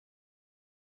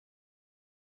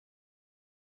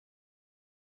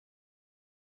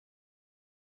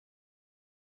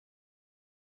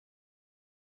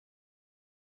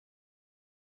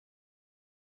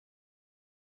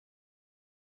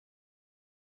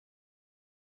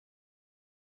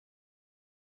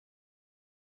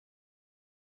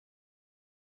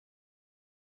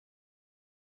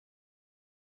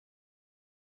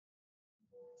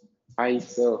Hi,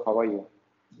 sir. How are you?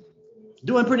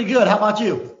 Doing pretty good. How about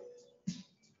you?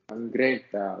 I'm great.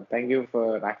 Thank you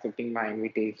for accepting my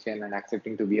invitation and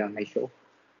accepting to be on my show.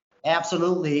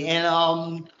 Absolutely.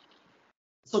 And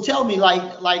so tell me, like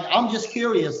I'm just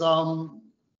curious.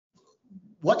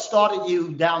 What started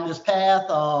you down this path?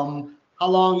 How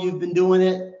long you've been doing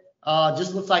it?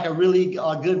 Just looks like a really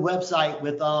good website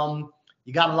with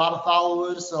you got a lot of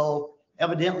followers. So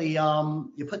evidently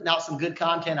you're putting out some good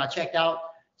content. I checked out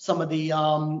some of the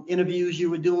interviews you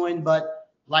were doing, but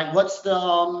like, what's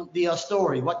the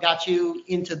story? What got you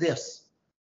into this?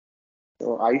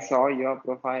 So I saw your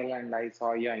profile and I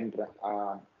saw your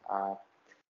uh,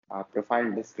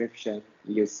 profile description.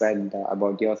 You said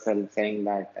about yourself saying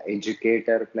that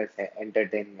educator plus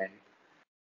entertainment.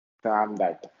 So I'm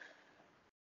that.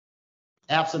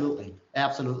 Absolutely,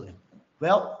 absolutely.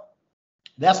 Well,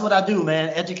 that's what I do, man.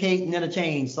 Educate and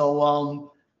entertain.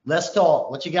 So let's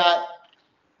talk. What you got?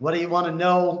 What do you want to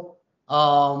know?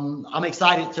 I'm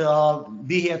excited to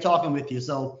be here talking with you.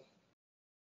 So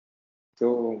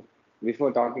So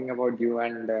before talking about you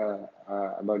and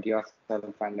about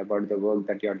yourself and about the work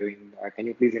that you're doing, can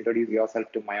you please introduce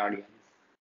yourself to my audience?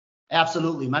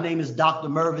 absolutely. My name is Dr.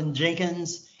 Mervin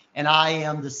Jenkins, and I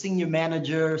am the Senior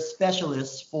Manager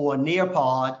Specialist for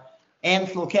Nearpod and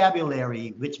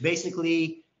Flocabulary, which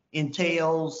basically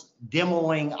entails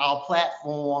demoing our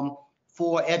platform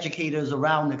for educators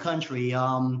around the country.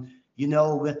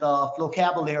 With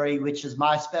Flocabulary, which is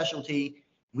my specialty,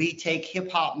 we take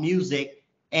hip hop music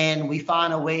and we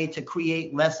find a way to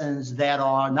create lessons that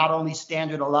are not only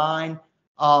standard aligned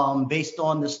based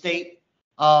on the state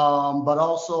but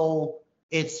also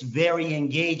it's very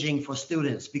engaging for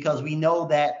students because we know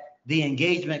that the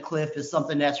engagement cliff is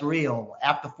something that's real.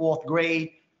 After fourth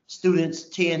grade, students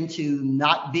tend to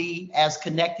not be as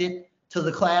connected to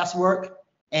the classwork.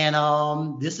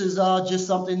 And this is just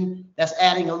something that's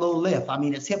adding a little lift. I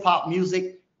mean, it's hip hop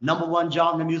music, number one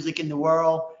genre music in the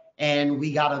world. And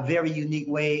we got a very unique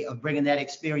way of bringing that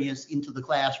experience into the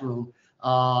classroom.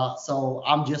 So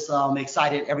I'm just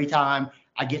excited every time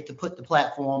I get to put the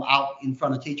platform out in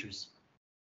front of teachers.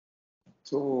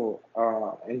 So,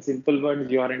 in simple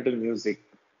words, you are into music.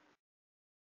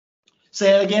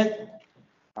 Say it again.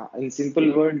 In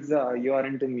simple words, you are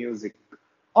into music.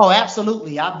 Oh,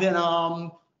 absolutely. I've been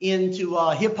into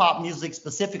hip hop music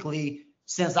specifically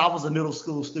since I was a middle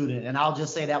school student, and I'll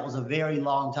just say that was a very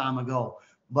long time ago.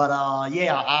 But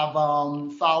yeah, I've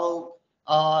followed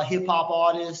hip hop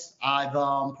artists. I've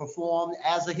performed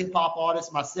as a hip hop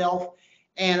artist myself,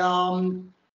 and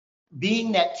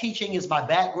being that teaching is my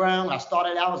background, I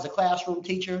started out as a classroom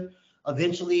teacher.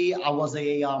 Eventually, I was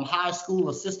a high school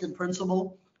assistant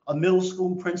principal, a middle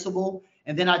school principal,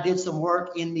 and then I did some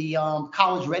work in the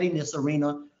college readiness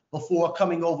arena before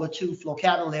coming over to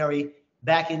Flocabulary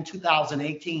back in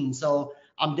 2018. So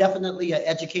I'm definitely an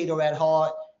educator at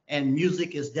heart, and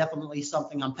music is definitely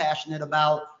something I'm passionate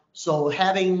about. So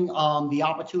having the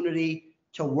opportunity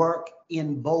to work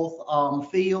in both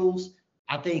fields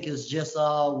I think is just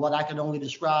what I can only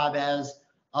describe as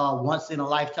once in a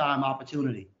lifetime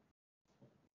opportunity.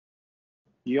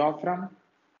 You are from?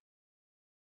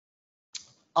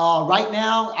 Right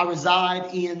now, I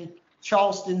reside in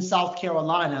Charleston, South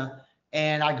Carolina,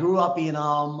 and I grew up in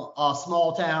a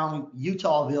small town,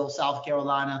 Utahville, South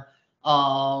Carolina.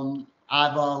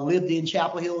 I've lived in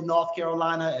Chapel Hill, North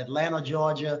Carolina, Atlanta,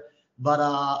 Georgia, but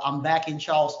I'm back in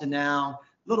Charleston now,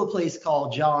 little place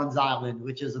called Johns Island,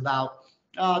 which is about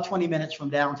 20 minutes from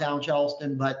downtown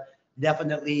Charleston, but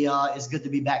definitely it's good to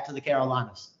be back to the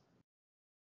Carolinas.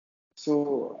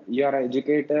 So you are an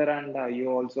educator and you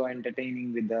also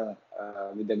entertaining with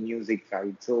the music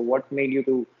side. So what made you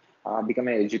to become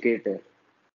an educator?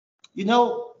 You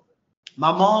know,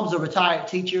 my mom's a retired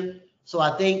teacher, so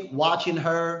I think watching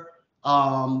her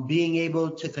being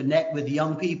able to connect with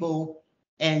young people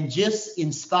and just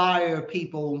inspire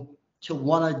people to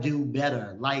want to do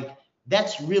better, like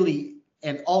that's really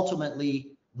and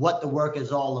ultimately what the work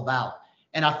is all about.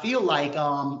 And I feel like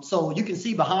so you can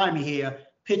see behind me here,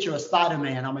 picture of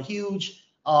Spider-Man. I'm a huge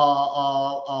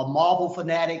Marvel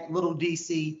fanatic, little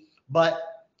DC, but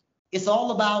it's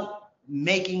all about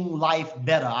making life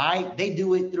better. All right. They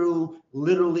do it through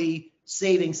literally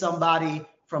saving somebody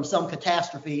from some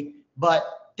catastrophe, but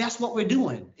that's what we're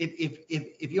doing.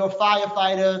 If you're a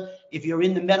firefighter, if you're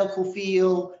in the medical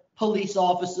field, police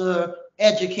officer,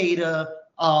 educator,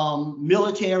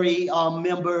 military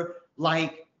member,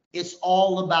 like it's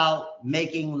all about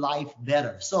making life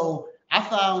better. So I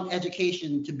found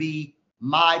education to be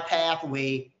my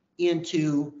pathway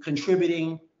into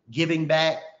contributing, giving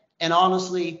back, and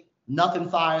honestly, nothing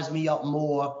fires me up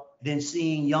more than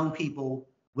seeing young people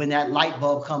when that light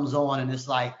bulb comes on and it's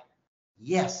like,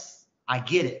 yes, I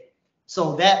get it.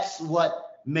 So that's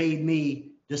what made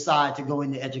me decide to go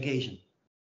into education.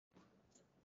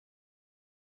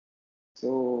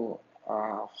 So,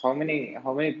 how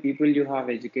many people you have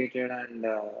educated, and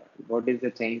what is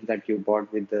the change that you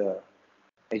brought with the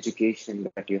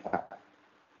education that you have?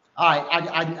 All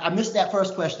right, I missed that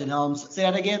first question. Say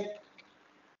that again.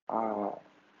 Uh,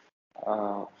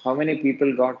 how many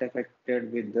people got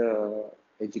affected with the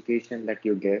education that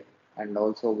you gave, and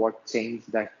also what change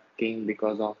that came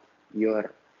because of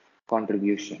your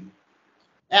contribution?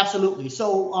 Absolutely.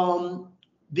 So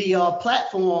the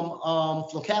platform,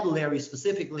 Flocabulary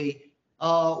specifically,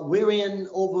 we're in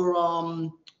over,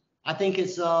 I think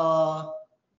it's, oh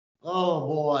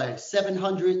boy,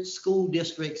 700 school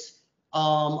districts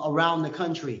around the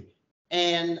country.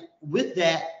 And with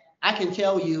that, I can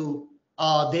tell you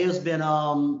there's been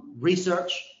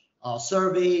research,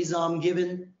 surveys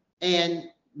given, and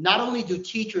not only do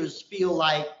teachers feel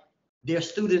like their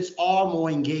students are more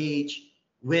engaged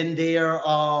when they're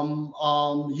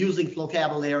using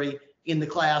Flocabulary in the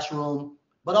classroom,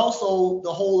 but also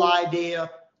the whole idea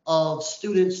of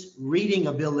students' reading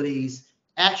abilities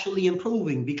actually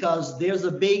improving because there's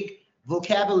a big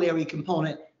vocabulary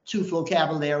component to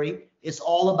Flocabulary. It's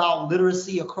all about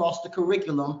literacy across the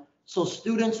curriculum. So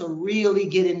students are really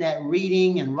getting that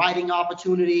reading and writing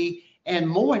opportunity. And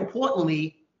more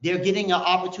importantly, they're getting an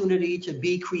opportunity to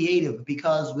be creative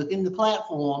because within the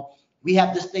platform, we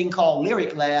have this thing called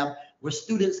Lyric Lab where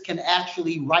students can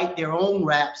actually write their own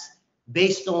raps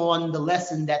based on the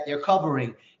lesson that they're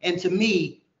covering. And to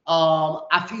me,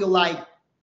 I feel like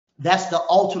that's the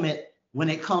ultimate when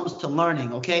it comes to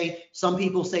learning, okay? Some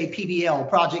people say PBL,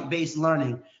 project-based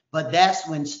learning, but that's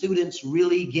when students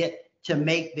really get to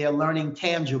make their learning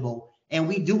tangible. And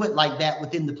we do it like that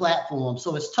within the platform.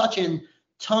 So it's touching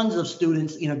tons of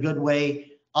students in a good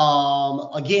way.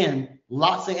 Again,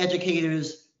 lots of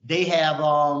educators, they have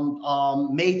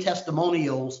made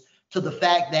testimonials to the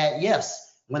fact that, yes,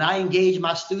 when I engage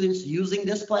my students using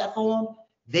this platform,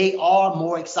 they are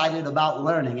more excited about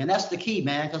learning. And that's the key,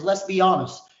 man, because let's be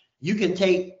honest, you can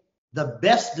take the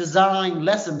best designed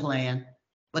lesson plan,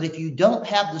 but if you don't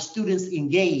have the students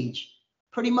engaged,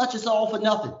 pretty much it's all for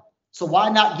nothing. So why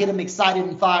not get them excited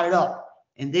and fired up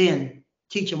and then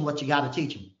teach them what you got to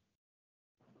teach them?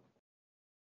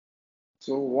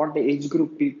 So, what age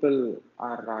group people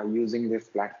are using this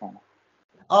platform?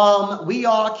 We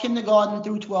are kindergarten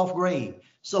through 12th grade.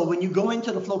 So when you go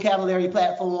into the Flocabulary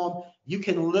platform, you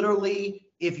can literally,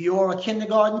 if you're a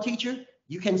kindergarten teacher,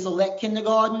 you can select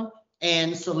kindergarten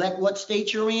and select what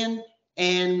state you're in.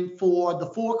 And for the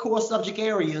 4 core subject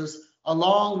areas,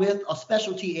 along with a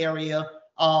specialty area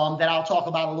that I'll talk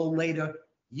about a little later,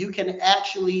 you can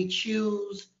actually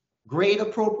choose grade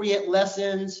appropriate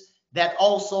lessons that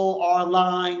also are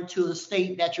aligned to the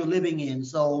state that you're living in.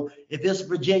 So if it's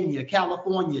Virginia,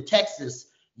 California, Texas,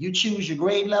 you choose your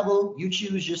grade level, you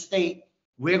choose your state.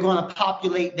 We're going to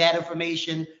populate that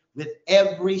information with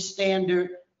every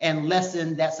standard and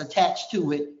lesson that's attached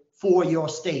to it for your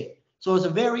state. So it's a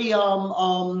very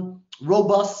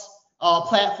robust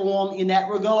platform in that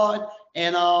regard.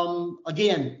 And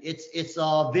again, it's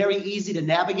very easy to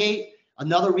navigate.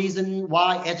 Another reason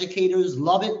why educators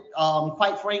love it,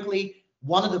 quite frankly,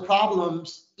 one of the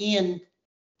problems in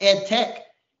ed tech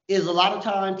is a lot of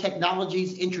time technology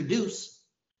is introduced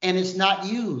and it's not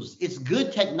used. It's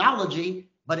good technology,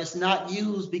 but it's not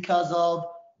used because of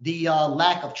the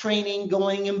lack of training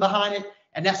going in behind it.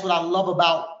 And that's what I love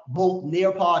about both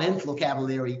Nearpod and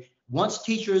Flocabulary. Once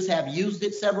teachers have used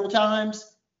it several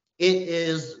times, it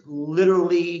is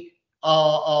literally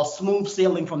smooth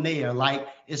sailing from there. Like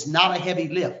it's not a heavy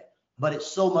lift, but it's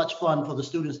so much fun for the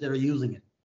students that are using it.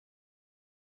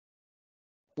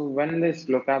 So, when this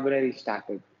vocabulary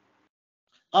started?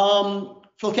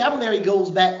 Vocabulary goes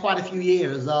back quite a few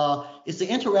years. It's an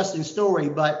interesting story,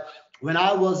 but when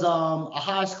I was a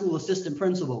high school assistant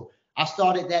principal, I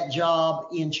started that job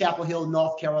in Chapel Hill,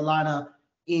 North Carolina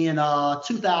in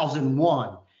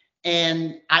 2001.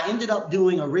 And I ended up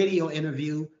doing a radio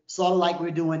interview, sort of like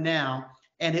we're doing now.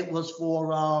 And it was for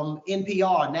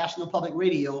NPR, National Public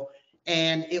Radio,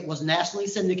 and it was nationally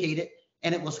syndicated,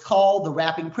 and it was called The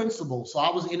Rapping Principal. So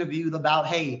I was interviewed about,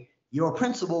 hey, you're a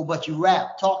principal, but you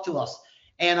rap. Talk to us.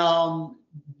 And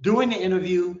during the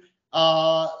interview,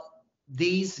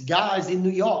 these guys in New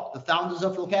York, the founders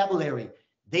of Flocabulary,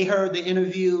 they heard the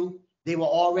interview. They were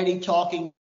already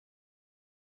talking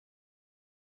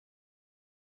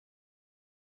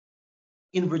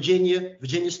in Virginia,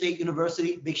 Virginia State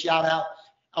University. Big shout out.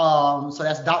 So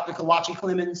that's Dr. Kawachi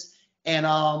Clemens and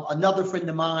another friend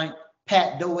of mine,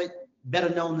 Pat Doet. better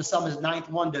known to some as Ninth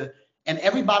Wonder. And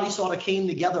everybody sort of came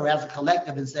together as a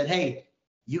collective and said, hey,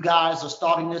 you guys are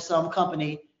starting this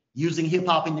company using hip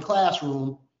hop in the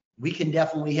classroom. We can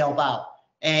definitely help out.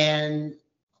 And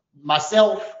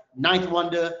myself, Ninth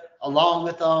Wonder, along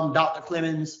with Dr.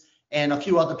 Clemens and a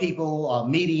few other people,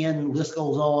 Median, list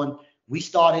goes on, we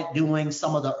started doing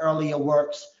some of the earlier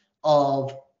works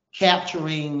of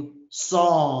capturing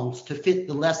songs to fit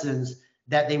the lessons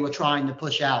that they were trying to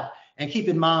push out. And keep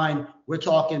in mind, we're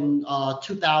talking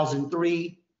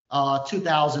 2003,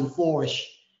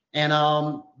 2004-ish. And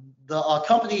the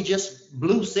company just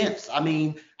blew sense. I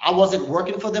mean, I wasn't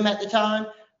working for them at the time,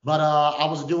 but I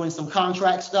was doing some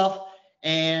contract stuff.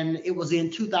 And it was in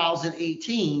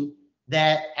 2018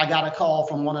 that I got a call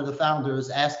from one of the founders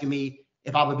asking me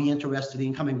if I would be interested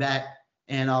in coming back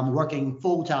and working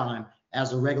full time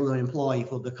as a regular employee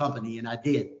for the company. And I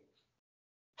did.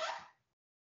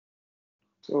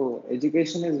 So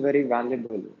education is very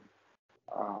valuable,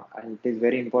 and it is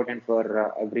very important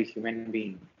for every human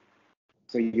being.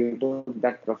 So you took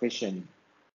that profession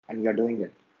and you're doing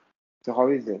it. So how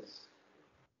is this?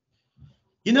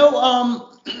 You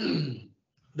know,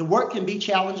 the work can be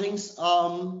challenging.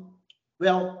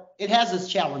 Well, it has its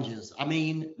challenges. I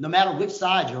mean, no matter which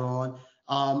side you're on,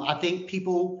 I think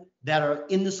people that are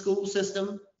in the school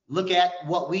system look at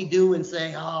what we do and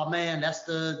say, oh man, that's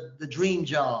the dream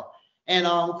job. And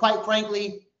quite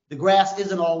frankly, the grass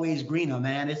isn't always greener,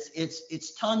 man.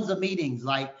 It's tons of meetings.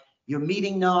 Like you're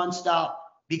meeting nonstop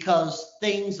because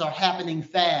things are happening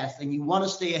fast and you want to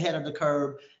stay ahead of the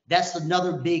curve. That's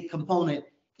another big component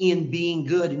in being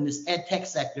good in this ed tech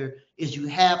sector is you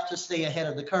have to stay ahead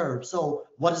of the curve. So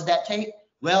what does that take?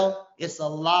 Well, it's a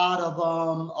lot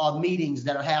of meetings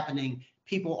that are happening.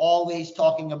 People always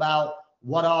talking about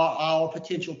what are our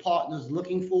potential partners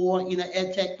looking for in an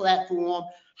ed tech platform?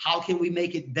 How can we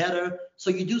make it better? So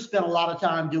you do spend a lot of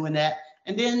time doing that.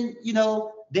 And then, you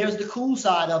know, there's the cool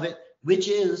side of it, which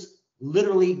is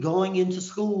literally going into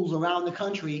schools around the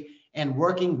country and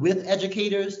working with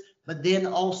educators, but then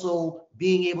also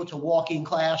being able to walk in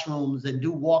classrooms and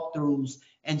do walkthroughs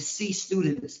and see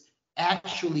students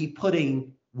actually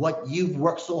putting what you've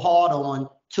worked so hard on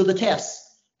to the test.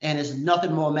 And it's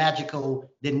nothing more magical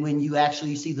than when you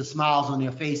actually see the smiles on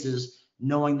their faces,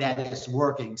 knowing that it's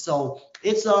working. So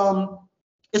it's a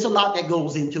lot that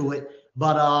goes into it,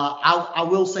 but I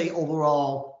will say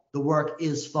overall the work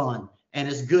is fun and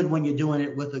it's good when you're doing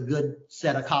it with a good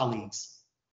set of colleagues.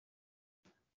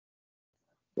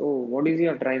 So what is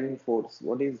your driving force?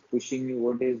 What is pushing you?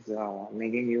 What is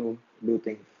making you do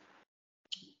things?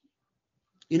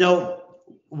 You know,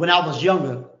 when I was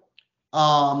younger,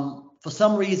 for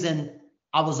some reason,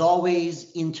 I was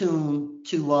always in tune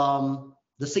to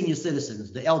the senior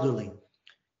citizens, the elderly.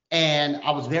 And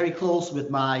I was very close with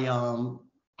my,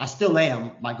 I still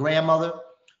am, my grandmother,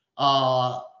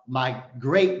 my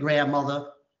great grandmother,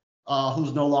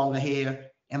 who's no longer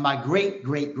here, and my great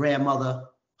great grandmother,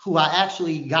 who I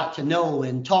actually got to know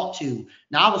and talk to.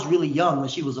 Now, I was really young when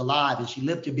she was alive, and she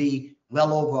lived to be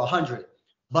well over 100.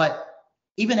 But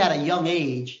even at a young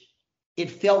age, it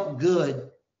felt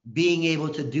good being able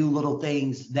to do little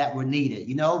things that were needed.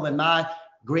 You know, when my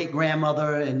great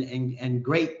grandmother and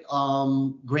great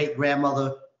great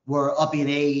grandmother were up in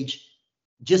age,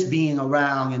 just being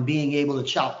around and being able to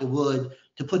chop the wood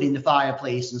to put in the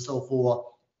fireplace and so forth,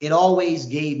 it always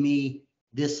gave me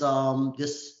this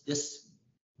this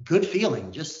good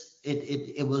feeling. Just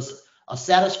it was a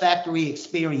satisfactory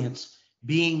experience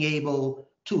being able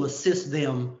to assist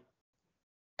them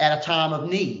at a time of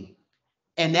need.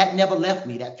 And that never left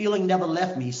me. That feeling never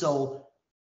left me. So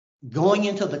going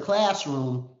into the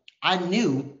classroom, I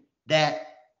knew that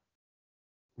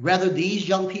whether these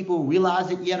young people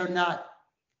realize it yet or not,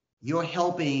 you're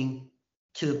helping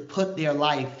to put their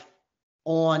life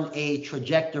on a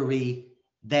trajectory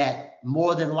that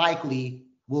more than likely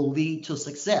will lead to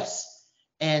success.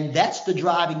 And that's the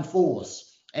driving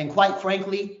force. And quite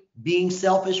frankly, being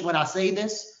selfish when I say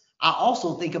this, I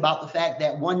also think about the fact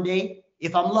that one day,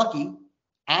 if I'm lucky,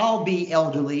 I'll be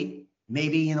elderly,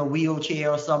 maybe in a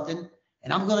wheelchair or something,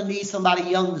 and I'm going to need somebody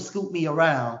young to scoot me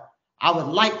around. I would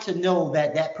like to know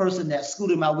that that person that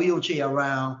scooted my wheelchair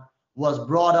around was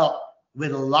brought up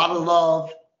with a lot of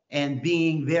love and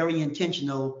being very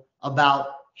intentional about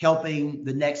helping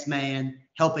the next man,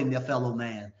 helping their fellow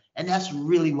man. And that's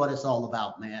really what it's all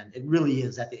about, man. It really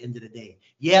is at the end of the day.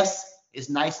 Yes, it's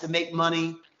nice to make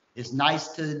money. It's nice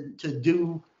to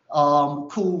do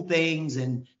cool things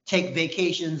and take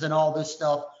vacations and all this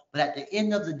stuff. But at the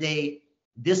end of the day,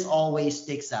 this always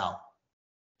sticks out.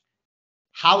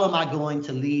 How am I going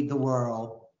to leave the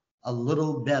world a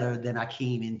little better than I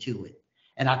came into it?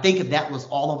 And I think if that was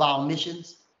all of our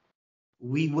missions,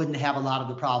 we wouldn't have a lot of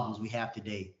the problems we have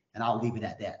today. And I'll leave it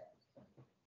at that.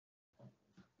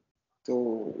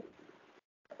 So,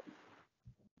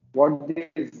 what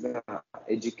this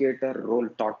educator role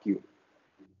taught you?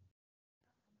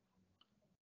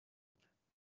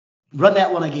 Run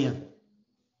that one again.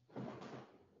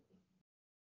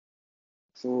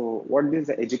 So, what this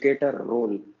educator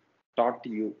role taught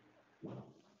you?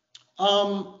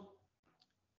 Um,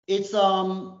 it's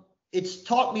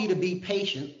taught me to be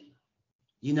patient.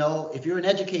 You know, if you're an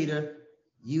educator,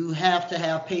 you have to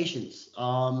have patience.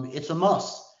 It's a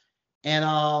must. And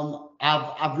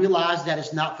I've realized that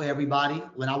it's not for everybody.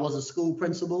 When I was a school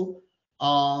principal,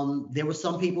 there were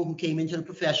some people who came into the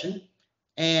profession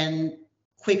and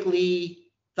quickly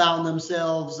found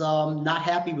themselves not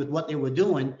happy with what they were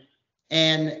doing.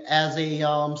 And as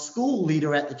a school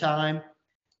leader at the time,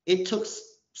 it took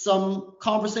some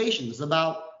conversations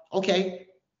about, okay,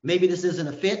 maybe this isn't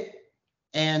a fit,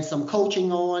 and some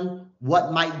coaching on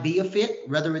what might be a fit,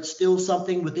 whether it's still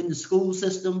something within the school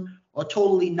system or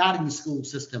totally not in the school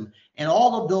system. And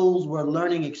all of those were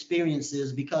learning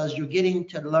experiences because you're getting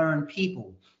to learn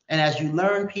people. And as you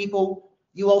learn people,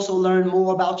 you also learn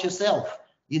more about yourself.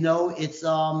 You know, it's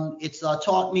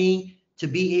taught me to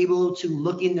be able to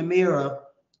look in the mirror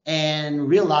and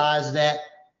realize that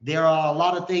there are a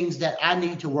lot of things that I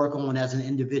need to work on as an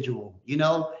individual, you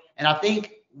know. And I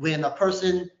think when a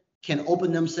person can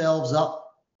open themselves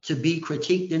up to be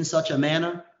critiqued in such a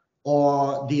manner,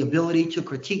 or the ability to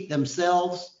critique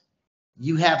themselves,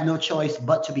 you have no choice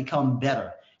but to become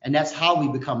better. And that's how we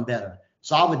become better.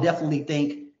 So I would definitely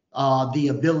think the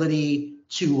ability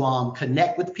to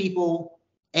connect with people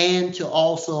and to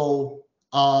also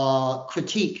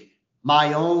critique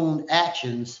my own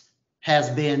actions has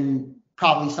been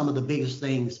probably some of the biggest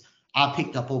things I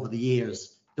picked up over the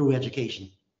years through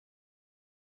education.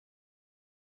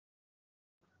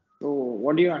 So,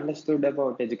 what do you understood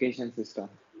about education system?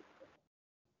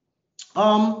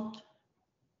 Um,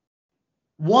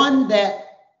 One that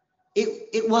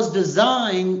it was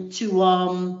designed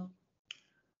to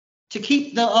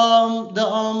keep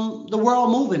the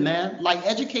world moving, man. Like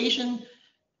education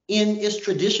in its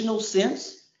traditional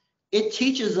sense, it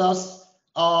teaches us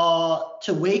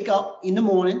to wake up in the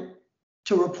morning,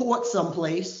 to report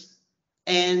someplace,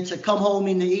 and to come home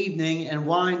in the evening and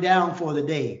wind down for the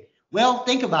day. Well,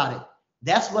 think about it.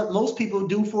 That's what most people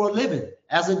do for a living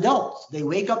as adults. They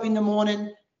wake up in the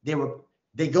morning,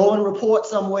 they go and report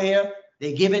somewhere,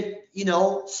 they give it,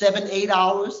 7, 8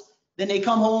 hours, then they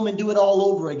come home and do it all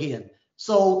over again.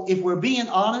 So if we're being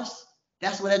honest,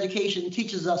 that's what education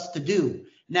teaches us to do.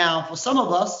 Now, for some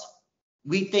of us,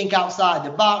 we think outside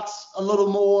the box a little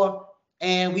more,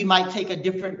 and we might take a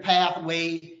different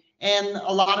pathway. And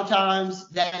a lot of times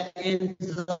that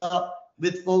ends up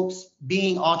with folks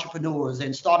being entrepreneurs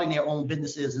and starting their own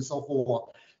businesses and so forth.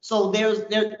 So there's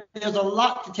a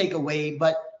lot to take away,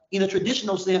 but in a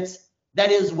traditional sense,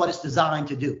 that is what it's designed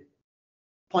to do.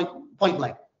 Point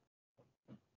blank.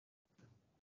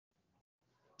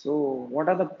 So, what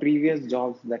are the previous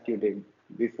jobs that you did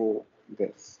before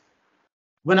this?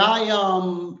 When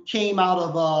I came out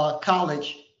of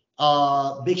college,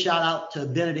 big shout out to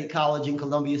Benedict College in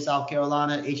Columbia, South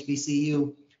Carolina,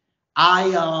 HBCU.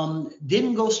 I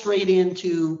didn't go straight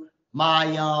into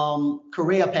my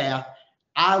career path.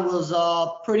 I was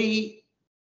pretty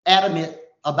adamant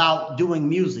about doing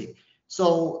music.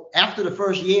 So after the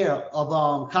first year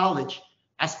of college,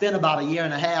 I spent about a year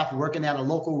and a half working at a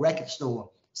local record store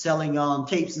selling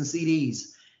tapes and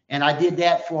CDs. And I did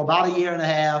that for about a year and a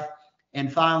half.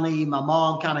 And finally, my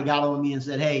mom kind of got on me and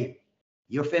said, hey,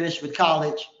 you're finished with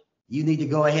college. You need to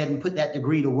go ahead and put that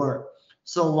degree to work.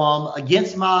 So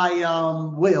against my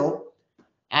will,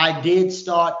 I did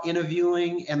start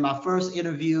interviewing. And my first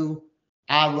interview,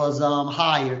 I was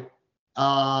hired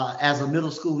as a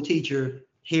middle school teacher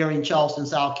here in Charleston,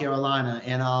 South Carolina.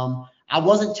 And I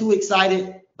wasn't too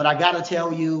excited, but I got to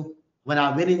tell you, when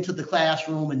I went into the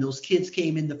classroom and those kids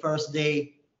came in the first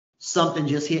day, something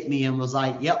just hit me and was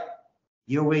like, yep,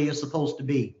 you're where you're supposed to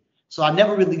be. So I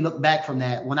never really looked back from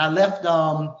that. When I left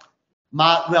while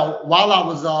I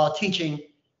was teaching,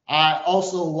 I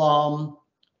also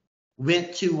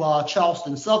went to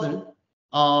Charleston Southern,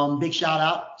 big shout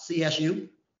out, CSU,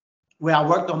 where I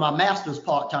worked on my master's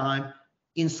part-time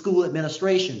in school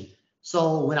administration.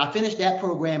 So when I finished that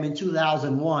program in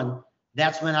 2001,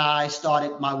 that's when I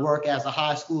started my work as a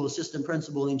high school assistant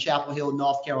principal in Chapel Hill,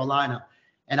 North Carolina.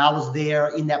 And I was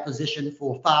there in that position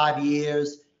for 5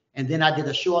 years. And then I did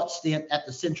a short stint at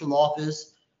the central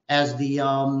office as the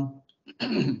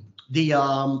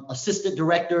assistant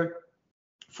director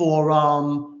for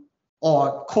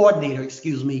or coordinator,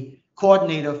 excuse me,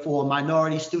 coordinator for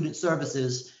minority student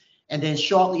services. And then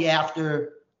shortly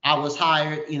after, I was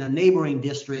hired in a neighboring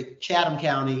district, Chatham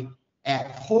County,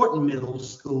 at Horton Middle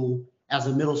School as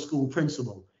a middle school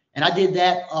principal. And I did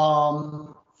that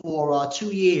for 2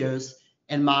 years.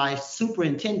 And my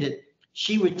superintendent,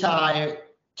 she retired,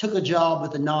 took a job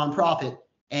with a nonprofit,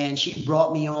 and she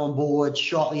brought me on board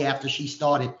shortly after she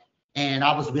started. And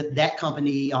I was with that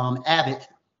company, Abbott.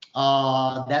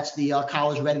 That's the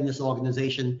college readiness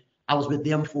organization. I was with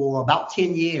them for about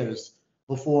 10 years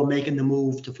before making the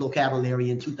move to Flocabulary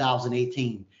in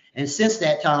 2018. And since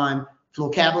that time,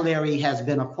 Flocabulary has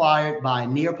been acquired by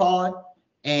Nearpod.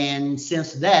 And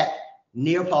since that,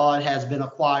 Nearpod has been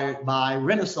acquired by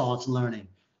Renaissance Learning.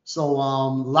 So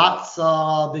lots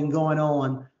been going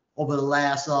on over the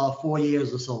last 4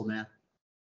 years or so, man.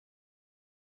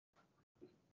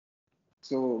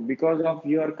 So, because of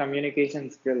your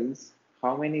communication skills,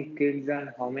 how many kids and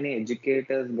how many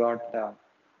educators got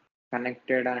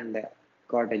connected and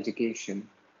got education?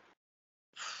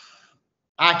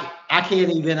 I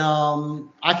can't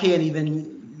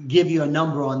even give you a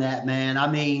number on that, man.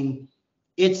 I mean,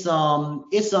 it's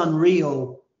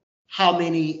unreal how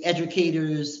many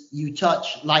educators you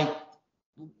touch. Like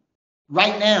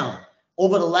right now,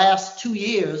 over the last 2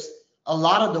 years, a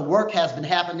lot of the work has been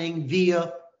happening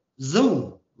via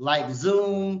Zoom, like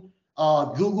Zoom,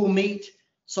 Google Meet.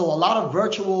 So a lot of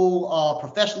virtual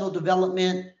professional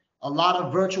development, a lot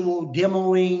of virtual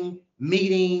demoing,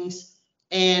 meetings.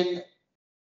 And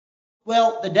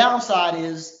well, the downside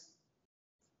is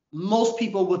most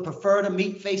people would prefer to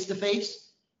meet face to face,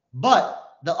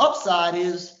 but the upside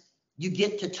is you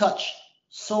get to touch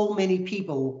so many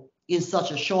people in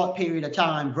such a short period of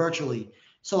time virtually.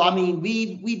 So I mean,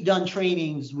 we've done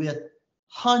trainings with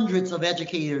hundreds of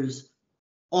educators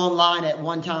online at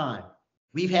one time.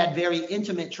 We've had very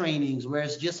intimate trainings where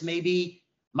it's just maybe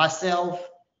myself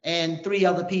and three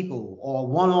other people or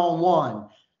one on one.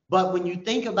 But when you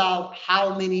think about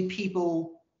how many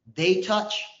people they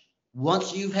touch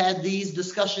once you've had these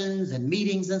discussions and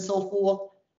meetings and so forth,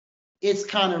 it's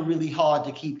kind of really hard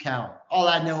to keep count. All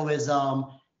I know is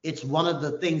it's one of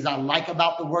the things I like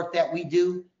about the work that we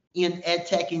do in ed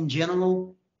tech in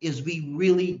general is we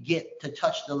really get to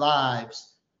touch the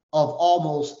lives of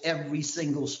almost every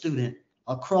single student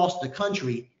across the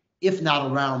country, if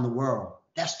not around the world.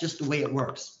 That's just the way it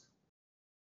works.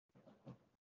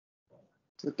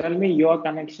 So, tell me your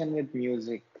connection with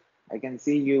music. I can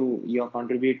see you're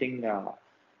contributing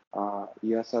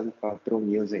yourself through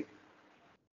music.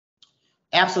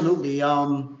 Absolutely.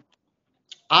 I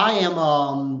am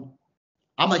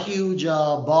I'm a huge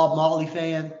Bob Marley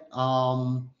fan.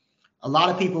 A lot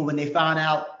of people when they find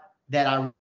out that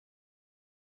I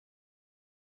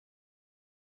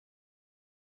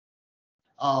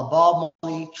Bob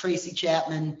Marley, Tracy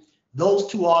Chapman, those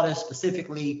two artists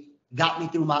specifically got me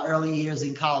through my early years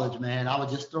in college, man. I would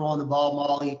just throw on the Bob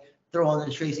Marley, throw on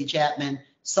the Tracy Chapman,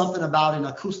 something about an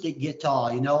acoustic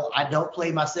guitar. You know, I don't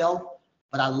play myself,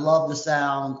 but I love the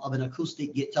sound of an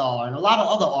acoustic guitar. And a lot of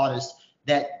other artists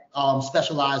that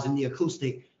specialize in the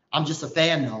acoustic, I'm just a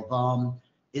fan of.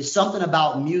 It's something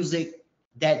about music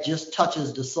that just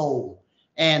touches the soul.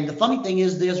 And the funny thing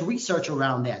is, there's research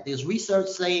around that. There's research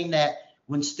saying that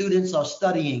when students are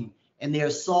studying and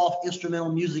there's soft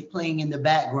instrumental music playing in the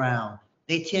background,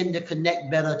 they tend to connect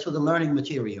better to the learning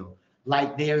material.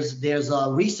 Like there's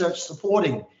research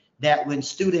supporting that when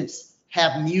students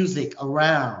have music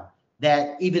around,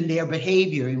 that even their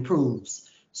behavior improves.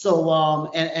 So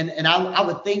I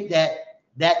would think that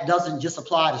that doesn't just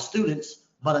apply to students,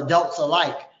 but adults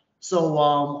alike. So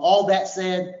all that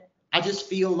said, I just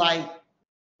feel like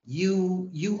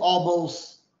you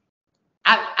almost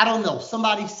I don't know.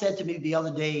 Somebody said to me the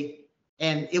other day,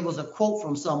 and it was a quote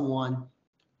from someone,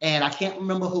 and I can't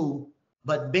remember who,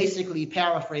 but basically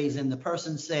paraphrasing, the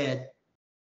person said,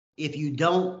 if you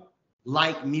don't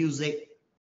like music,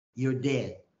 you're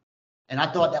dead. And I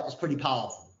thought that was pretty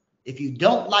powerful. If you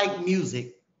don't like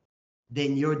music,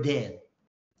 then you're dead.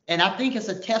 And I think it's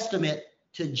a testament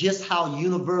to just how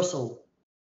universal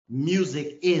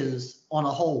music is on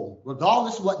a whole,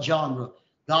 regardless what genre,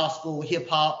 gospel, hip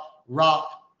hop, rock,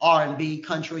 R&B,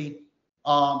 country,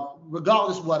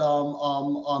 regardless what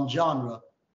genre,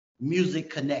 music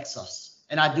connects us.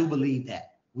 And I do believe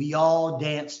that. We all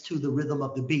dance to the rhythm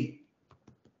of the beat,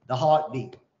 the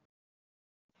heartbeat.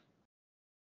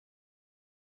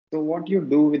 So, what you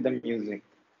do with the music?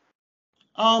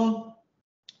 Um,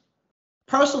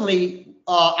 Personally,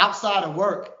 outside of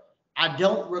work, I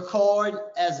don't record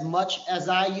as much as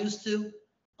I used to.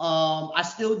 I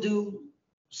still do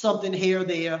something here or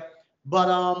there, but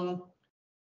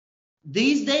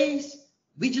these days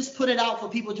we just put it out for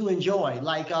people to enjoy.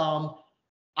 Like I'm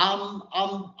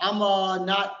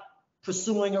not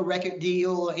pursuing a record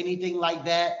deal or anything like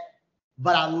that,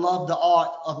 but I love the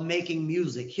art of making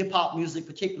music, hip hop music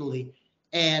particularly.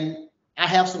 And I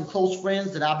have some close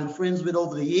friends that I've been friends with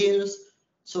over the years.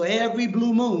 So every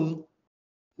blue moon,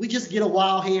 we just get a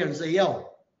while here and say, yo,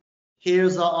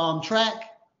 here's a track,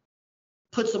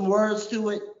 put some words to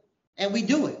it, and we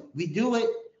do it. We do it.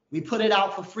 We put it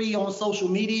out for free on social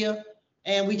media,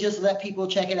 and we just let people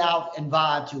check it out and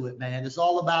vibe to it, man. It's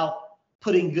all about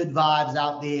putting good vibes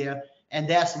out there, and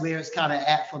that's where it's kind of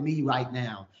at for me right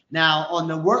now. Now, on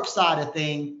the work side of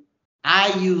thing,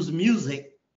 I use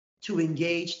music to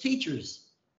engage teachers,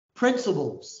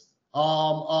 principals,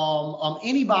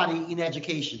 anybody in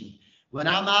education. When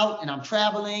I'm out and I'm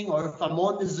traveling, or if I'm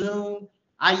on the Zoom,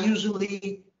 I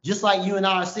usually, just like you and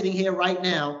I are sitting here right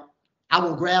now, I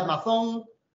will grab my phone,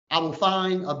 I will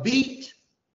find a beat,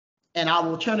 and I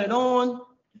will turn it on,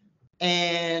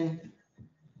 and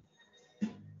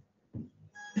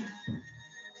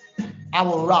I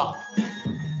will rock.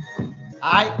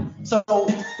 All right. So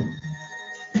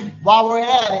while we're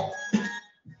at it,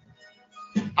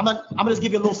 I'm gonna just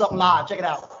give you a little something live. Check it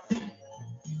out.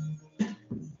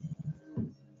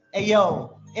 Hey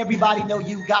yo, everybody know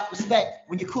you got respect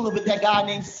when you're cooling with that guy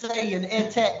named Say in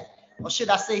Ed Tech. Or should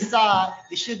I say side?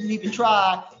 They shouldn't even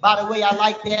try. By the way, I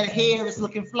like that hair, it's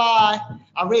looking fly.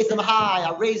 I raise them high,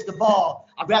 I raise the bar.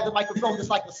 I grab the microphone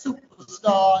just like a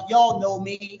superstar. Y'all know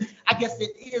me, I guess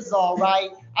it is all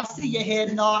right. I see your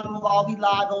head nodding while we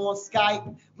live on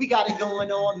Skype. We got it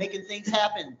going on, making things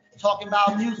happen. Talking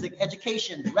about music,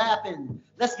 education, rapping.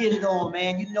 Let's get it on,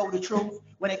 man. You know the truth.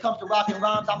 When it comes to rocking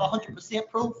rhymes, I'm 100%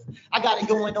 proof. I got it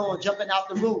going on, jumping out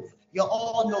the roof. You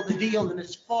all know the deal, and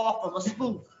it's far from a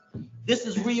spoof. This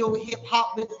is real hip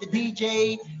hop with the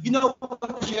DJ. You know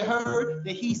what you heard,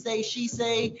 the he say, she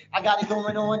say. I got it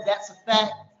going on, that's a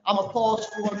fact. I'ma pause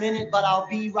for a minute, but I'll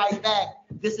be right back.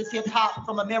 This is hip hop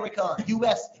from America,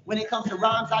 US. When it comes to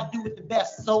rhymes, I do it the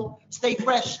best. So stay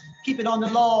fresh, keep it on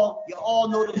the law. You all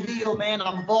know the deal, man.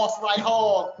 I'm boss right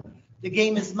hard. The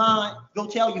game is mine. Go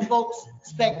tell your folks.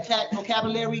 Spectac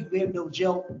vocabulary, we're no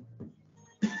joke.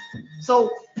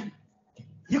 So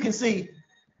you can see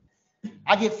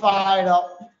I get fired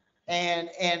up,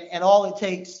 and all it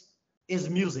takes is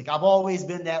music. I've always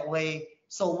been that way.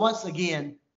 So once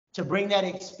again, to bring that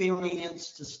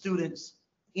experience to students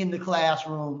in the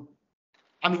classroom,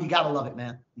 I mean, you gotta love it,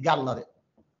 man. You gotta love it.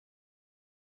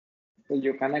 So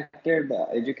you connected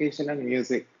education and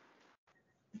music.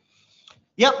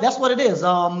 Yep, that's what it is.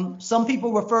 Some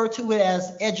people refer to it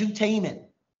as edutainment.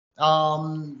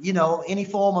 You know, any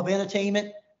form of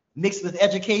entertainment mixed with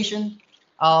education.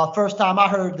 First time I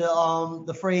heard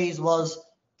the phrase was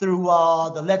through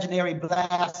the legendary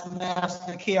Blast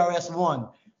Master KRS-One.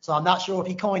 So I'm not sure if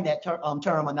he coined that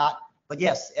term or not, but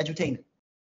yes, edutainment.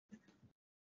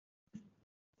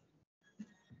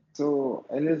 So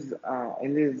in this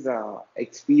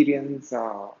experience,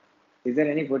 is there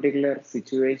any particular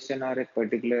situation or a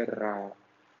particular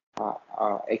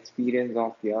experience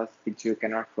of yours which you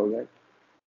cannot forget?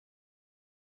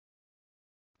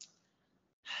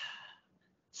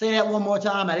 Say that one more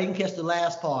time. I didn't catch the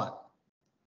last part.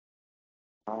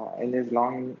 In this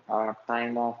long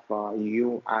time of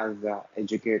you as an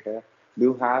educator, do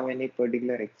you have any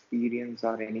particular experience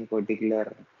or any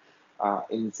particular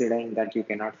incident that you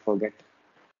cannot forget?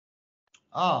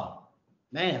 Oh,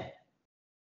 man.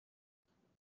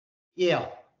 Yeah.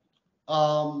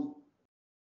 Um,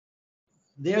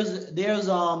 there's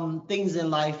things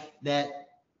in life that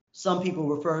some people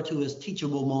refer to as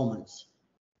teachable moments.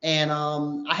 And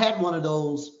I had one of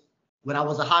those when I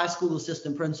was a high school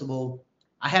assistant principal.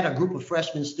 I had a group of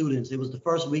freshman students. It was the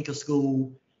first week of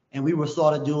school, and we were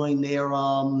sort of doing their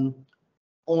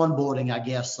onboarding, I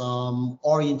guess,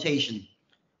 orientation.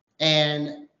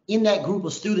 And in that group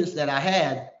of students that I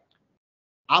had,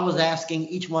 I was asking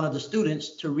each one of the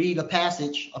students to read a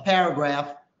passage, a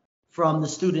paragraph from the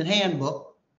student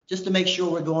handbook, just to make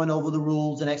sure we're going over the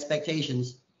rules and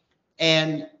expectations.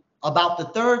 And about the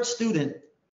third student,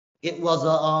 it was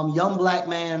a young black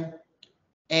man,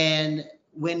 and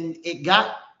when it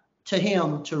got to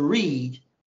him to read,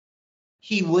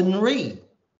 he wouldn't read.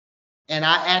 And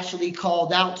I actually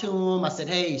called out to him. I said,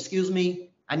 hey, excuse me,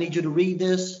 I need you to read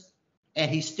this. And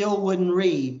he still wouldn't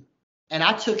read. And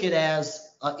I took it as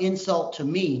an insult to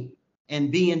me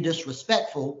and being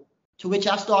disrespectful, to which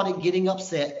I started getting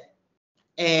upset.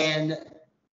 And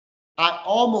I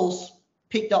almost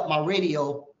picked up my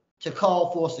radio to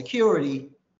call for security,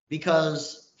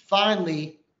 because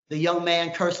finally the young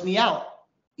man cursed me out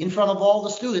in front of all the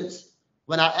students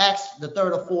when I asked the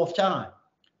third or fourth time.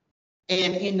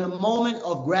 And in the moment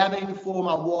of grabbing for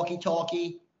my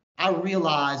walkie-talkie, I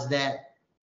realized that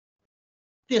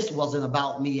this wasn't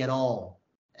about me at all.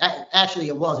 Actually,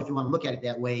 it was, if you want to look at it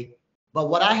that way. But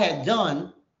what I had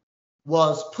done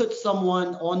was put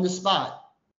someone on the spot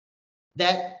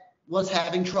that was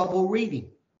having trouble reading.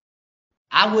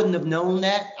 I wouldn't have known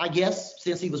that, I guess,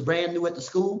 since he was brand new at the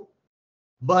school.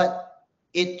 But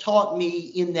it taught me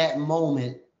in that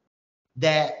moment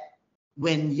that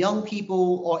when young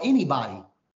people or anybody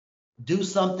do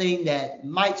something that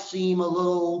might seem a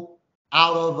little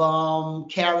out of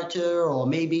character or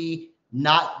maybe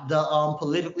not the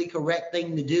politically correct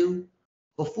thing to do,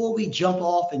 before we jump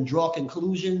off and draw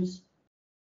conclusions,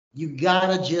 you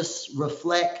gotta just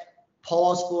reflect,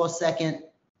 pause for a second,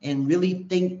 and really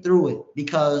think through it.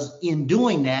 Because in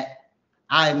doing that,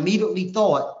 I immediately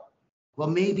thought, well,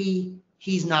 maybe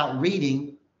he's not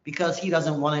reading because he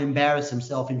doesn't want to embarrass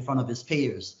himself in front of his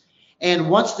peers. And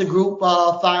once the group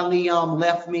finally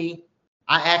left me,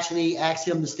 I actually asked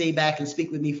him to stay back and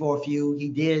speak with me for a few. He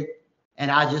did.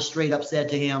 And I just straight up said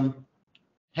to him,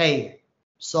 hey,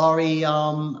 sorry,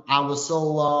 I was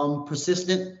so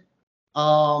persistent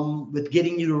with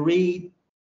getting you to read.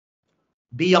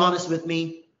 Be honest with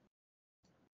me.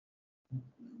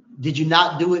 Did you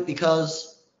not do it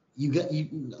because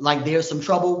you like there's some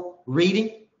trouble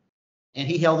reading? And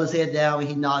he held his head down and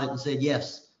he nodded and said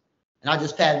yes. And I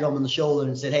just patted him on the shoulder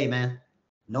and said, hey, man,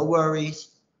 no worries.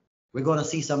 We're going to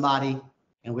see somebody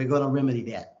and we're going to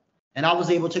remedy that. And I was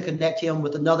able to connect him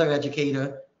with another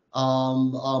educator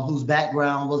whose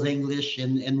background was English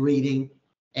and reading.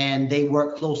 And they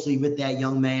worked closely with that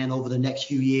young man over the next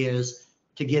few years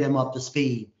to get him up to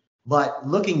speed. But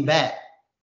looking back,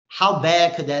 how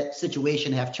bad could that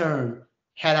situation have turned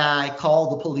had I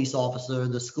called the police officer,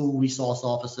 the school resource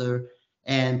officer?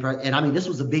 And I mean, this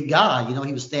was a big guy, you know,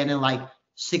 he was standing like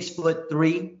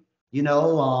 6'3", you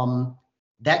know,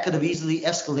 that could have easily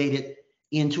escalated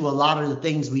into a lot of the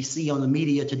things we see on the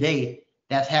media today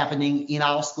that's happening in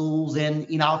our schools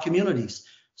and in our communities.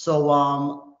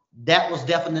 So that was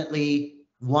definitely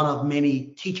one of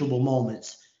many teachable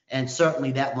moments. And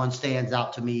certainly that one stands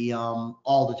out to me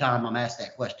all the time I'm asked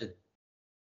that question.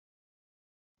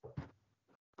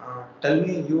 Tell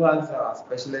me, you as a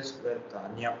specialist with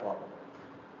Nearpod.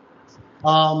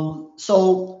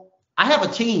 So I have a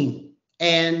team,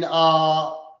 and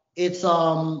it's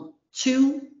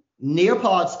two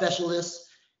Nearpod specialists,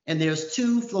 and there's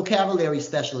two Flocabulary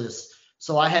specialists.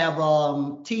 So I have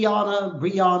Tiana,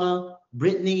 Brianna,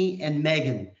 Brittany, and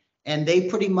Megan, and they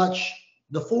pretty much,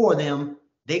 the four of them,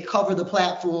 they cover the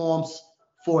platforms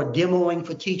for demoing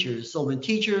for teachers. So when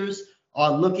teachers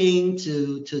are looking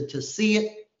to see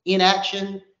it in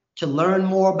action, to learn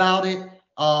more about it,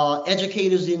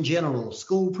 educators in general,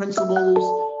 school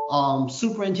principals,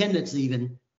 superintendents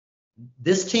even,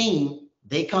 this team,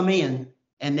 they come in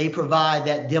and they provide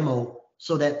that demo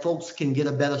so that folks can get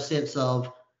a better sense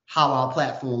of how our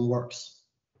platform works.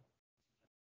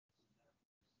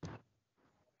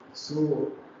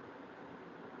 So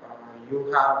you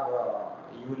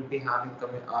will be having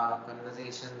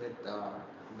conversation with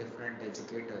different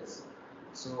educators.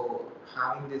 So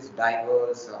having these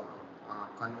diverse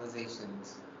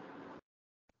conversations,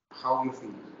 how you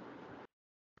feel?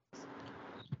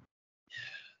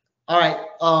 All right.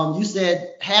 You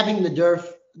said having the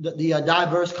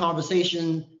diverse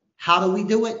conversation. How do we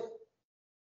do it?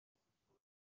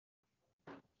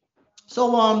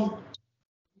 So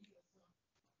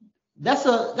that's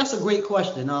a great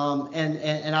question.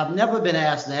 And I've never been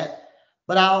asked that,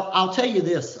 but I'll tell you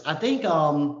this. I think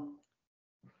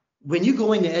when you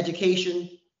go into education,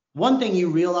 one thing you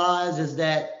realize is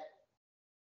that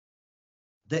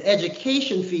the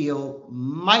education field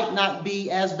might not be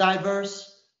as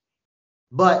diverse,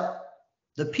 but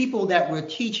the people that we're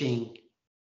teaching,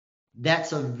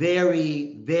 that's a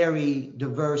very, very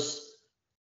diverse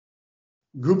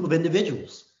group of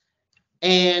individuals.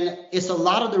 And it's a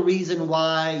lot of the reason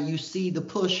why you see the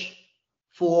push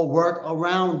for work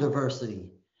around diversity.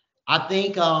 I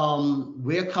think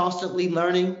we're constantly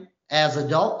learning as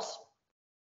adults,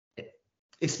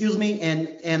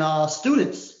 and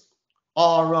students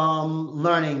are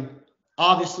learning,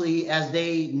 obviously, as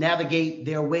they navigate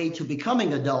their way to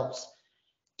becoming adults.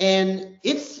 And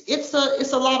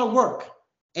it's a lot of work,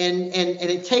 and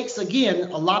it takes,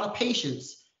 again, a lot of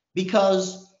patience,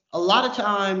 because a lot of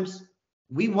times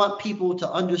we want people to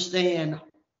understand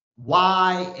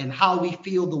why and how we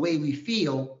feel the way we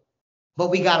feel, but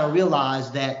we got to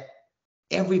realize that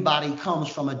everybody comes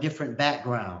from a different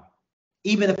background.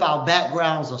 Even if our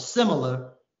backgrounds are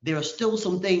similar, there are still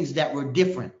some things that were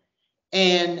different.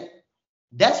 And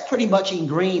that's pretty much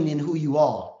ingrained in who you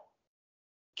are.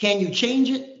 Can you change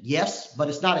it? Yes, but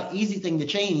it's not an easy thing to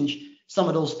change some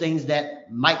of those things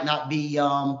that might not be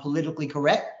politically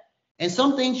correct. And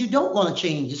some things you don't want to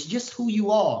change. It's just who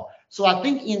you are. So I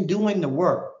think in doing the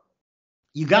work,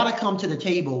 you got to come to the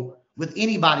table with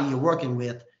anybody you're working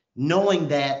with, knowing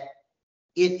that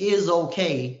it is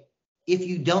okay if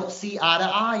you don't see eye to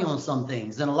eye on some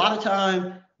things. And a lot of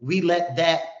time we let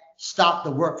that stop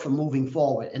the work from moving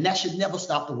forward. And that should never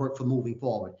stop the work from moving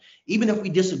forward. Even if we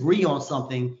disagree on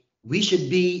something, we should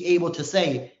be able to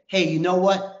say, hey, you know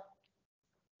what?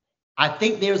 I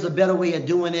think there's a better way of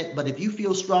doing it, but if you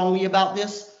feel strongly about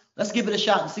this, let's give it a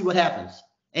shot and see what happens.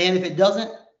 And if it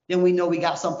doesn't, then we know we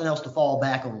got something else to fall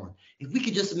back on. If we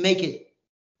could just make it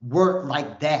work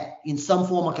like that in some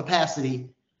form of capacity,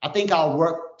 I think our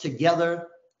work together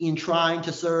in trying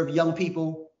to serve young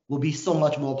people will be so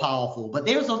much more powerful. But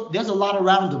there's a lot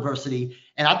around diversity,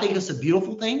 and I think it's a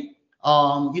beautiful thing.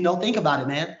 Think about it,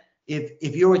 man.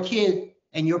 If you're a kid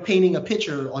and you're painting a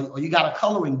picture or you got a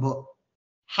coloring book,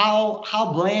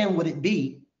 how bland would it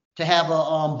be to have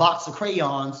a box of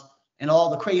crayons and all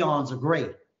the crayons are gray?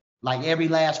 Like every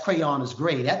last crayon is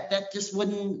gray. That just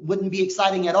wouldn't be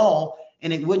exciting at all,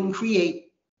 and it wouldn't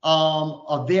create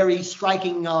a very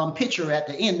striking picture at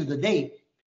the end of the day.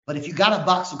 But if you got a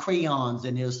box of crayons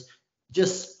and there's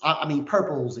just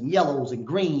purples and yellows and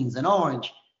greens and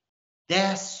orange,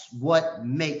 that's what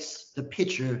makes the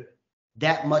picture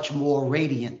that much more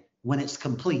radiant when it's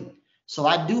complete. So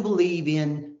I do believe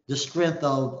in the strength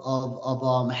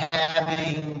of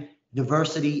having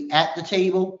diversity at the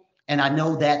table, and I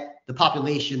know that the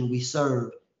population we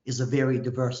serve is a very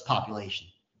diverse population.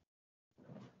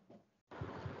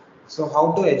 So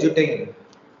how to edutain?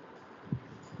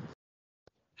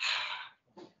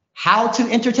 How to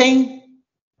entertain?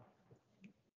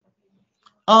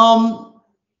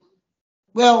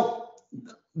 Well,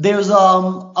 there's a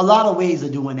lot of ways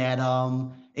of doing that,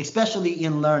 especially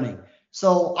in learning.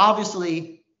 So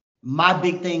obviously, my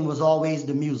big thing was always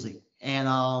the music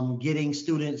and getting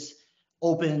students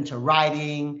open to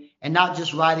writing, and not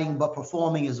just writing, but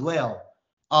performing as well.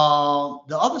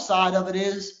 The other side of it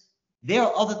is there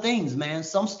are other things, man.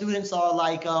 Some students are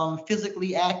like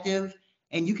physically active,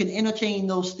 and you can entertain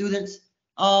those students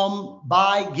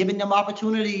by giving them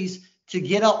opportunities to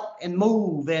get up and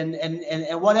move and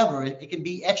whatever. It can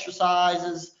be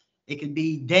exercises, it can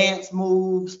be dance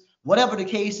moves, whatever the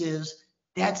case is.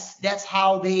 That's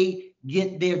how they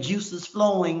get their juices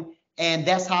flowing, and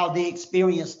that's how they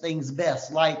experience things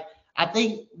best. Like, I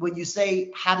think when you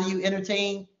say how do you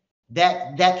entertain,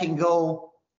 that can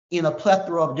go in a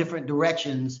plethora of different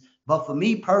directions. But for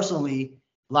me personally,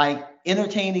 like,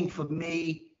 entertaining for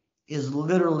me is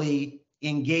literally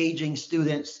engaging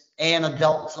students and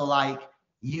adults alike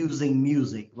using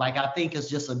music. Like, I think it's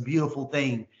just a beautiful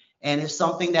thing, and it's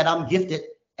something that I'm gifted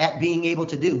at being able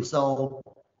to do. So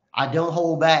I don't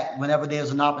hold back whenever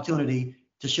there's an opportunity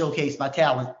to showcase my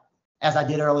talent, as I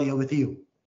did earlier with you.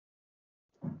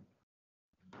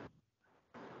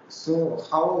 So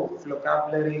how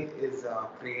Flocabulary is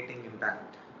creating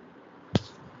impact?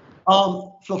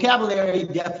 Flocabulary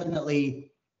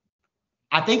definitely,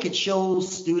 I think it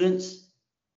shows students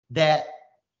that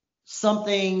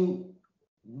something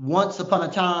once upon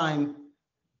a time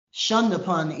shunned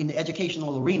upon in the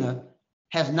educational arena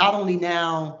has not only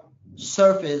now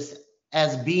surfaced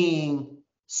as being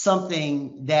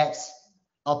something that's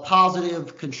a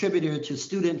positive contributor to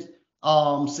student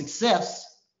success,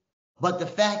 but the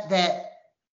fact that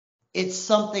it's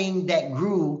something that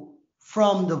grew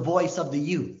from the voice of the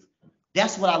youth.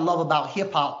 That's what I love about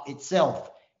hip hop itself.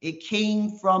 It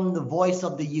came from the voice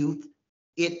of the youth.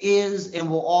 It is and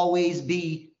will always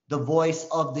be the voice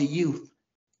of the youth,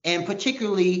 and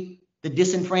particularly the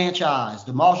disenfranchised,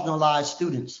 the marginalized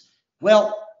students.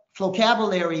 Well,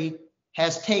 Flocabulary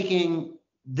has taken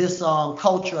this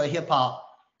culture of hip hop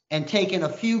and taken a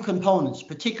few components,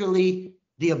 particularly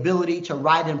the ability to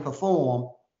write and perform,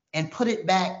 and put it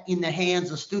back in the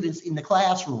hands of students in the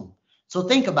classroom. So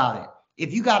think about it.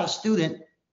 If you got a student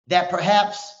that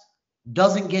perhaps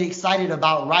doesn't get excited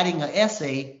about writing an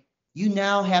essay, you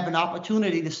now have an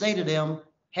opportunity to say to them,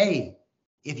 hey,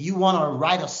 if you want to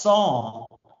write a song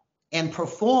and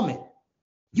perform it,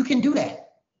 you can do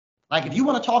that. Like, if you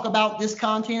want to talk about this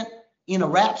content in a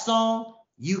rap song,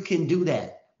 you can do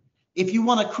that. If you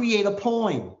want to create a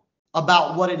poem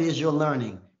about what it is you're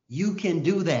learning, you can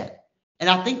do that. And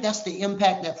I think that's the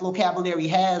impact that Flocabulary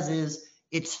has, is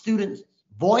its student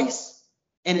voice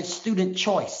and its student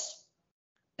choice.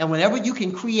 And whenever you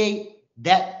can create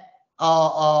that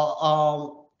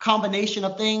combination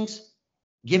of things,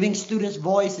 giving students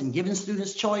voice and giving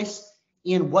students choice,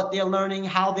 in what they're learning,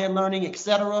 how they're learning,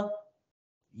 etc.,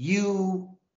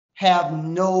 you have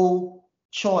no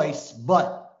choice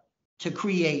but to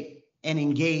create an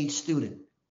engaged student.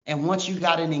 And once you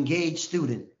got an engaged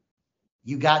student,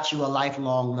 you got you a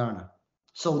lifelong learner.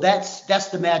 So that's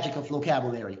the magic of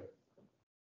vocabulary.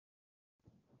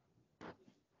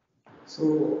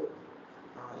 So,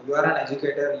 you are an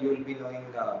educator, you will be knowing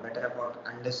better about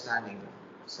understanding.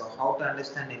 So, how to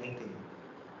understand anything?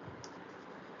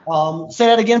 Say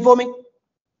that again for me.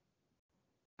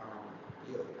 Uh,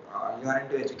 you are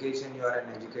into education, you are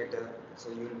an educator, so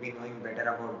you will be knowing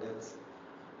better about this.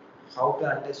 How to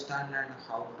understand and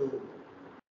how to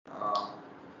uh,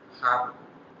 have,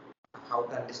 how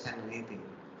to understand anything.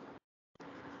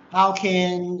 How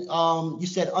can you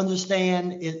said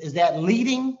understand? Is that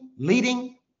leading?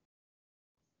 Leading?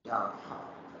 Yeah,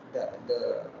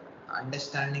 the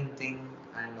understanding thing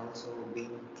and also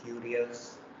being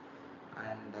curious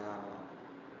and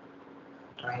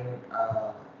trying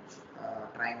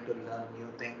trying to learn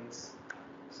new things.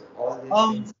 So all these things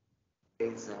Um,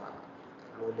 plays a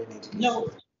role in you education. know,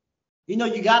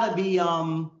 you gotta be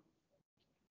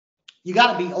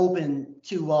open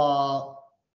to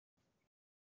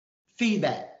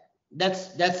feedback.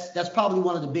 That's probably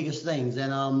one of the biggest things.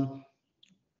 And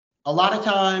a lot of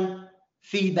time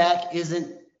feedback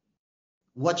isn't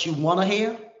what you want to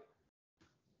hear,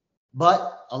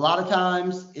 but a lot of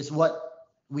times it's what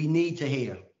we need to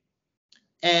hear.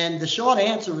 And the short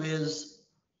answer is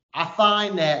I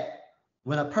find that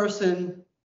when a person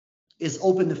is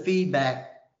open to feedback,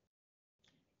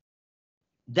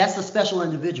 that's a special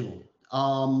individual.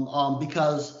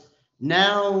 Because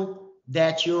now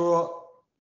that you're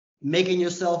making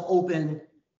yourself open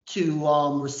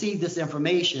to receive this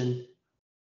information,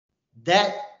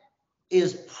 that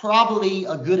is probably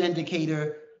a good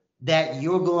indicator that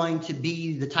you're going to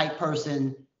be the type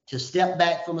person to step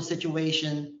back from a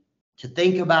situation, to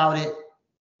think about it,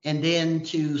 and then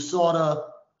to sort of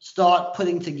start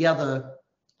putting together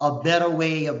a better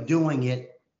way of doing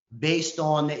it based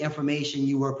on the information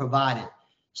you were provided.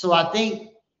 So I think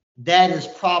that is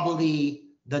probably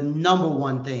the number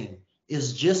one thing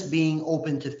is just being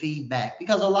open to feedback,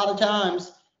 because a lot of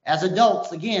times as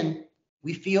adults, again,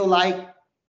 we feel like,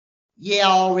 yeah,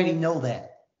 I already know that.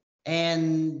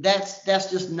 And that's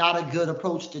just not a good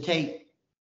approach to take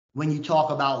when you talk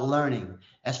about learning.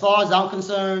 As far as I'm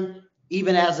concerned,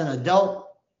 even as an adult,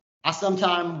 I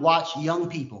sometimes watch young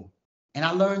people and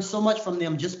I learn so much from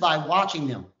them just by watching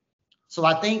them. So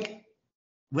I think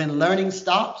when learning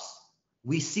stops,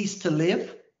 we cease to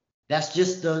live. That's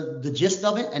just the gist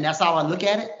of it. And that's how I look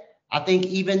at it. I think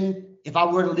even if I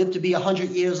were to live to be 100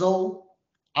 years old,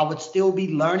 I would still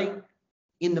be learning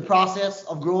in the process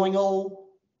of growing old.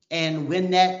 And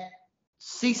when that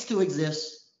ceased to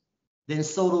exist, then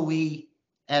so do we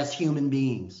as human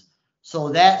beings. So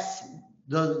that's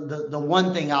the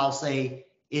one thing I'll say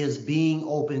is being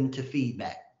open to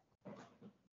feedback.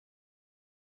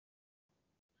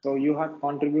 So you have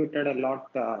contributed a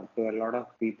lot to a lot of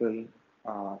people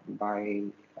by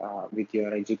with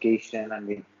your education and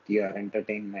with your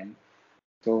entertainment.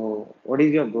 So what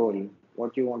is your goal?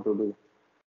 What you want to do?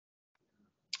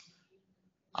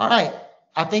 All right.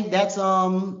 I think that's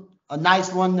a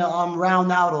nice one to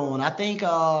round out on. I think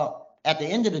at the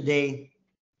end of the day,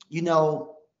 you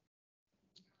know,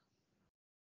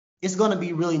 it's going to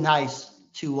be really nice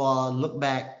to look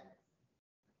back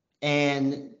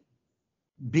and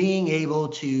being able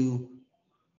to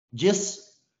just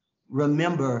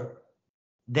remember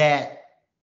that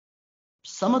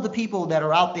some of the people that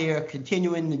are out there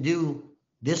continuing to do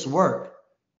this work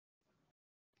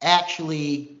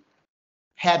actually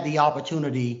had the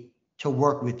opportunity to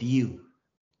work with you.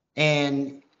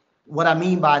 And what I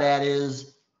mean by that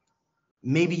is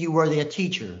maybe you were their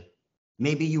teacher,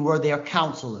 maybe you were their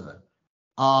counselor,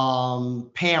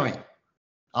 parent,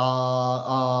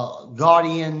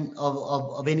 guardian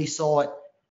of any sort,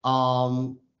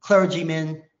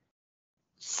 clergyman.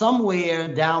 Somewhere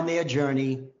down their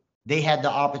journey, they had the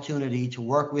opportunity to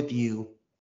work with you.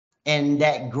 And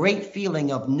that great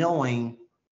feeling of knowing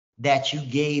that you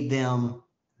gave them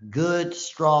good,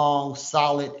 strong,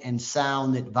 solid, and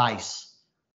sound advice.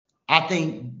 I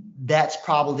think that's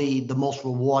probably the most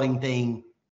rewarding thing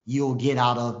you'll get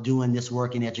out of doing this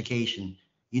work in education.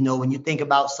 You know, when you think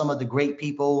about some of the great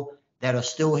people that are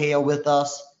still here with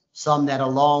us, some that are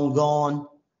long gone,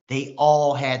 they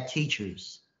all had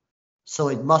teachers. So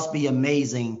it must be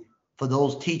amazing for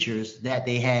those teachers that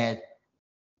they had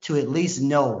to at least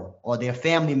know, or their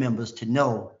family members to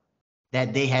know,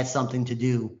 that they had something to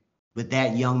do with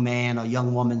that young man or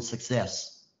young woman's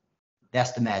success.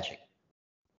 That's the magic.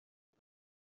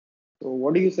 So,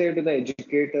 what do you say to the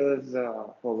educators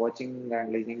for watching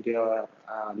and listening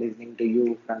to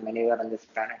you from anywhere on this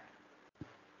planet?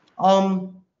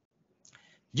 Um,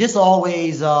 just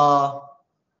always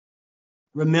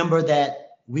remember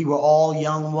that we were all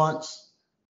young once.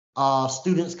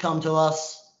 Students come to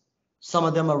us. Some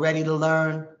of them are ready to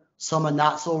learn. Some are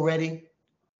not so ready.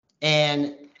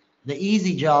 And the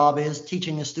easy job is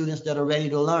teaching the students that are ready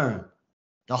to learn.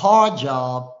 The hard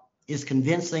job is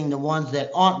convincing the ones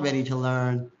that aren't ready to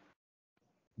learn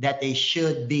that they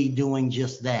should be doing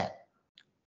just that.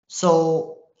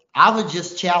 So I would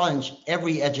just challenge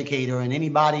every educator and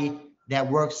anybody that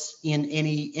works in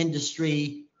any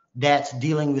industry that's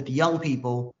dealing with young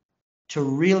people to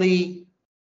really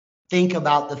think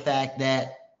about the fact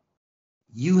that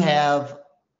you have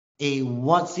a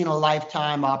once in a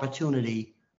lifetime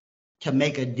opportunity to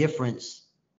make a difference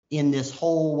in this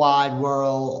whole wide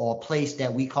world or place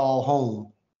that we call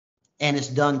home. And it's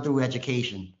done through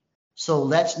education. So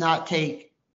let's not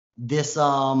take this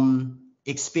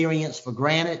experience for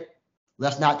granted.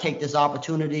 Let's not take this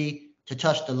opportunity to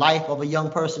touch the life of a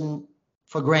young person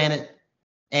for granted.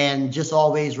 And just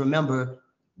always remember,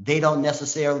 they don't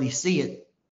necessarily see it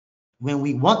when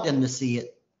we want them to see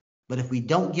it. But if we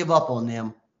don't give up on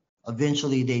them,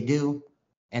 eventually they do.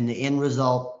 And the end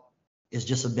result is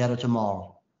just a better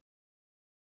tomorrow.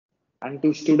 And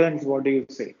to students, what do you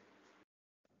say?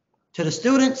 To the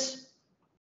students,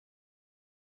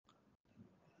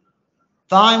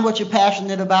 find what you're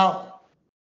passionate about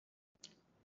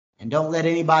and don't let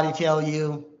anybody tell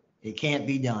you it can't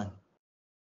be done.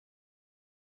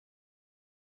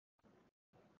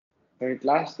 So at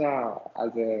last,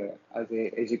 as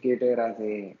a educator, as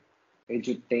a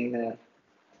edutainer,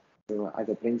 so as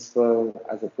a principal,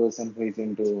 as a person who is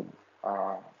into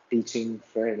uh, teaching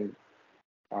field,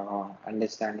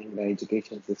 understanding the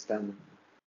education system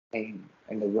in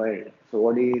the world. So,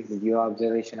 what is your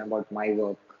observation about my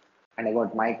work and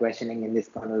about my questioning in this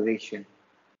conversation?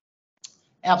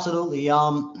 Absolutely.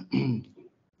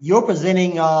 You're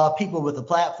presenting people with a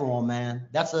platform, man.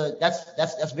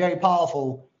 That's very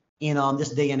powerful in this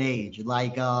day and age.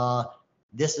 Like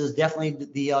this is definitely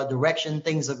the direction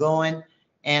things are going.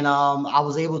 And I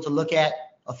was able to look at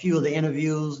a few of the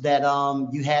interviews that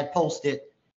you had posted,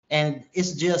 and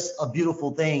it's just a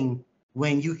beautiful thing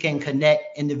when you can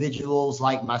connect individuals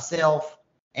like myself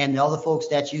and the other folks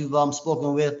that you've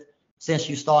spoken with since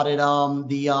you started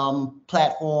the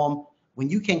platform. When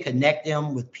you can connect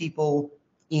them with people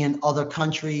in other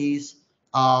countries,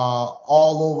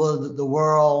 all over the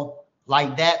world,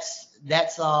 like that's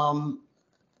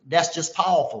just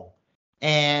powerful.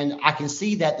 And I can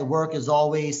see that the work is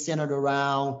always centered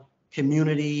around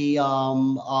community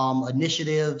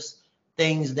initiatives,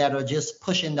 things that are just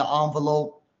pushing the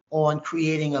envelope on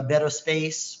creating a better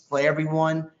space for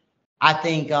everyone. I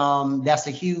think that's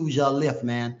a huge lift,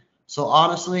 man. So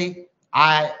honestly,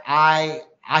 I I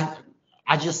I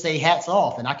I just say hats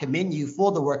off, and I commend you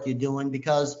for the work you're doing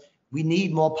because we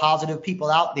need more positive people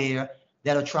out there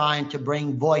that are trying to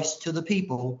bring voice to the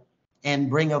people and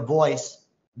bring a voice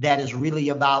that is really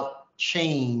about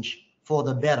change for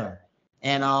the better.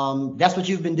 And that's what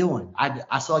you've been doing.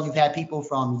 I saw you've had people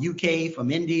from UK,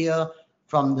 from India,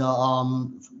 from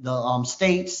the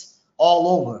States,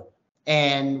 all over.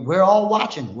 And we're all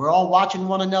watching. We're all watching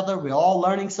one another. We're all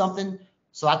learning something.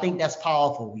 So I think that's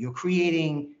powerful. You're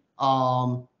creating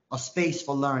a space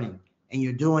for learning, and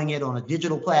you're doing it on a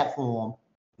digital platform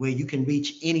where you can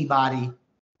reach anybody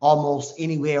almost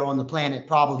anywhere on the planet,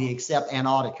 probably except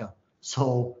Antarctica.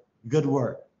 So good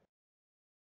work.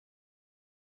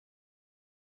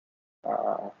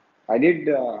 Uh, I did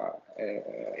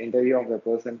interview of the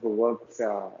person who worked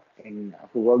in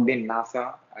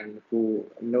NASA and who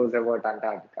knows about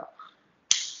Antarctica.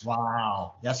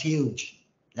 Wow, that's huge.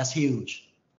 That's huge.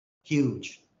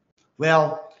 Huge.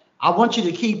 Well, I want you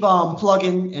to keep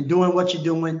plugging and doing what you're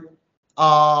doing.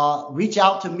 Reach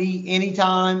out to me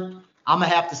anytime. I'm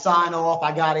gonna have to sign off.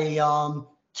 I got a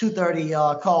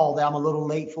 2:30 call that I'm a little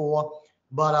late for,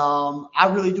 but I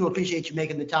really do appreciate you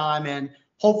making the time, and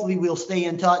hopefully we'll stay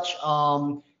in touch.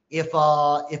 If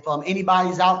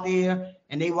anybody's out there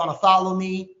and they want to follow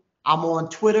me, I'm on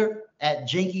Twitter at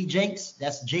Jenky Jenks.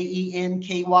 That's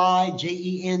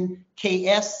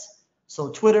JenkyJenks. So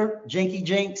Twitter, Jenky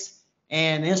Jenks,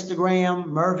 and Instagram,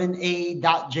 Mervin A.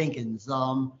 Jenkins.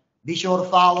 Be sure to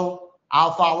follow.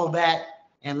 I'll follow back.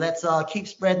 And let's keep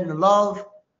spreading the love.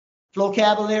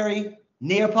 Flocabulary,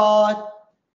 Nearpod.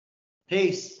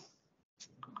 Peace.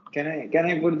 Can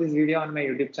I put this video on my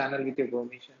YouTube channel with your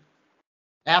permission?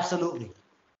 Absolutely.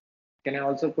 Can I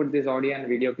also put this audio and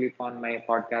video clip on my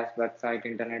podcast, website,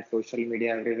 internet, social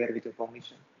media, everywhere with your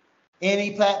permission?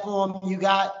 Any platform you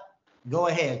got, go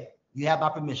ahead. You have my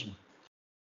permission.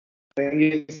 Thank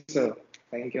you, sir.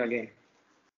 Thank you again.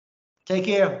 Take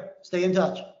care. Stay in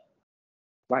touch.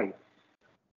 Bye.